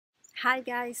Hi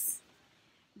guys,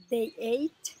 day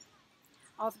 8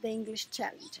 of the English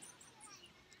challenge.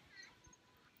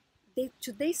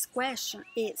 Today's question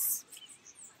is,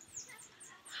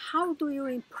 how do you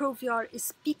improve your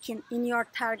speaking in your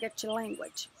target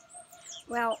language?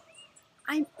 Well,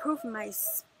 I improve my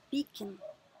speaking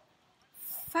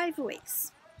 5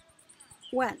 ways.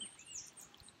 1.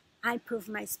 I improve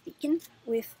my speaking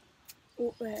with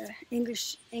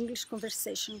English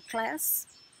conversation class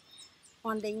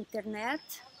on the internet,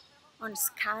 on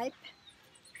Skype,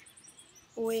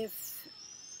 with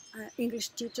English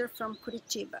teacher from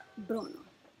Curitiba, Bruno.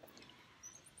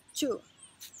 2.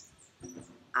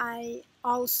 I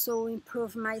also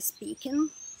improve my speaking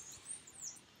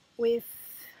with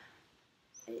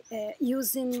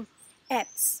using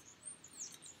apps.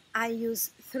 I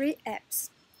use 3 apps: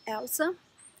 Elsa,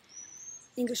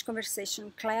 English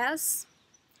conversation class,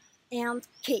 and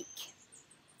Cake.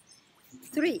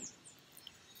 3.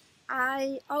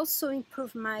 I also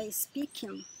improve my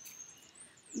speaking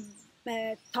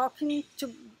talking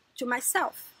to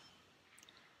myself.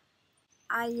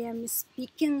 I am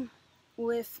speaking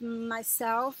with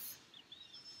myself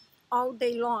all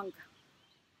day long,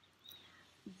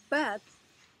 but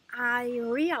I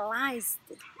realized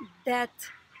that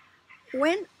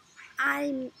when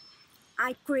I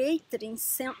created in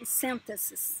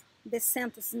sentences, the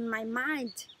sentence in my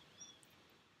mind,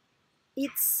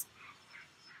 it's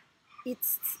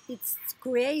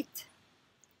create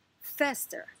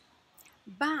faster.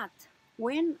 But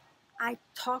when I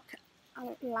talk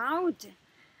out loud,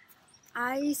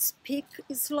 I speak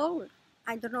slower.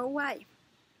 I don't know why,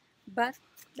 but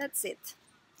that's it.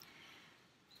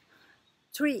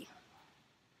 3.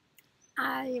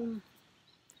 I'm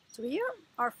 3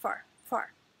 or 4?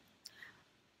 4.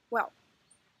 Well,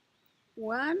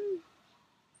 1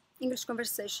 English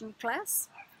conversation class,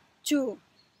 2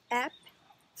 app,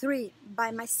 3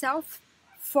 by myself,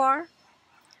 4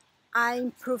 I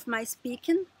improve my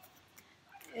speaking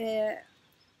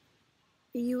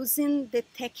using the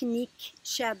technique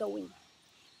shadowing.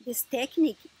 This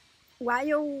technique,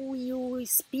 while you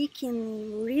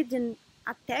speaking, reading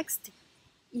a text,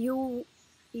 you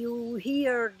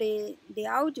hear the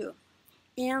audio,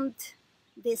 and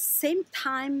the same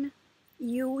time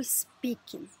you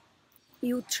speaking.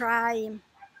 You try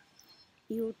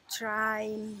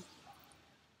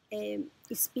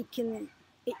speaking,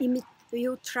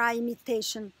 you try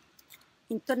imitation,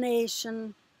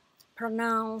 intonation,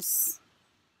 pronounce,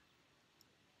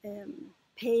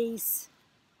 pace,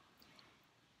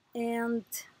 and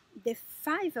the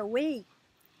 5th way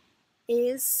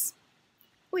is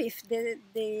with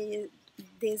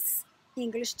this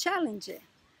English challenge,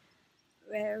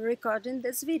 recording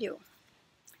this video.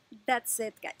 That's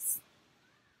it, guys,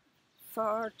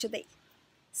 for today.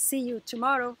 See you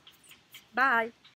tomorrow. Bye.